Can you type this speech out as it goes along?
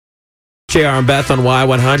JR and Beth on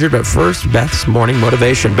Y100, but first, Beth's morning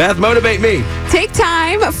motivation. Beth, motivate me. Take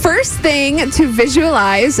time, first thing, to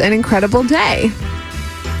visualize an incredible day.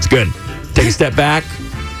 It's good. Take a step back.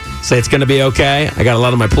 Say it's going to be okay. I got a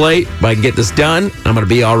lot on my plate, but I can get this done. I'm going to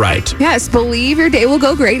be all right. Yes, believe your day will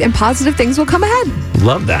go great and positive things will come ahead.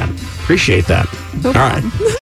 Love that. Appreciate that. No all problem. right.